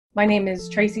My name is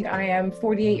Tracey. I am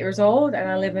 48 years old and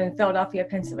I live in Philadelphia,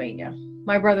 Pennsylvania.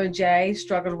 My brother Jay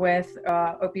struggled with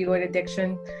opioid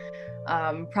addiction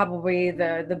probably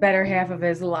the better half of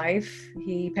his life.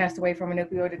 He passed away from an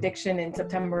opioid addiction in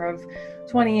September of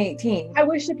 2018. I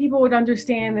wish that people would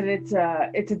understand that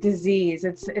it's a disease.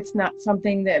 It's not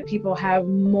something that people have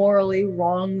morally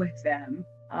wrong with them.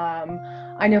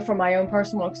 I know from my own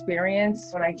personal experience,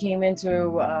 when I came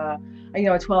into a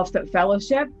 12-step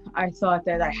fellowship, I thought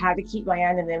that I had to keep my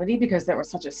anonymity because there was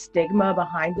such a stigma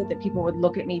behind it that people would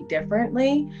look at me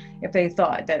differently if they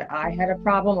thought that I had a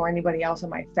problem or anybody else in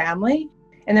my family.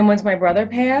 And then once my brother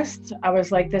passed, I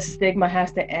was like, this stigma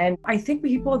has to end. I think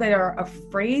people that are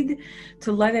afraid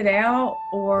to let it out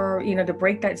or, to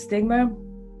break that stigma,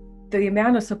 the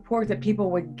amount of support that people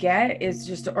would get is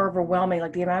just overwhelming.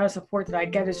 Like the amount of support that I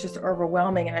get is just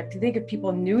overwhelming. And I think if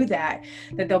people knew that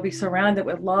they'll be surrounded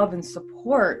with love and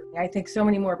support, I think so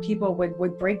many more people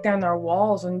would break down their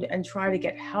walls and try to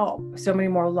get help. So many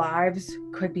more lives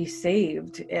could be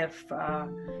saved if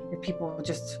people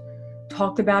just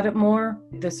talked about it more.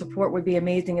 The support would be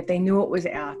amazing if they knew it was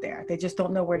out there. They just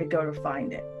don't know where to go to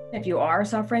find it. If you are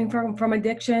suffering from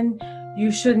addiction, you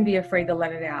shouldn't be afraid to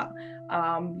let it out.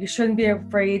 You shouldn't be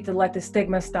afraid to let the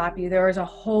stigma stop you. There is a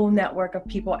whole network of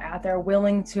people out there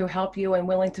willing to help you and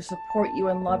willing to support you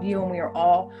and love you. And we are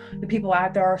all, the people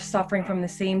out there are suffering from the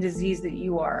same disease that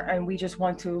you are. And we just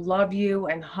want to love you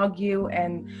and hug you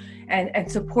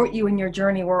and support you in your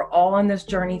journey. We're all on this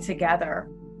journey together.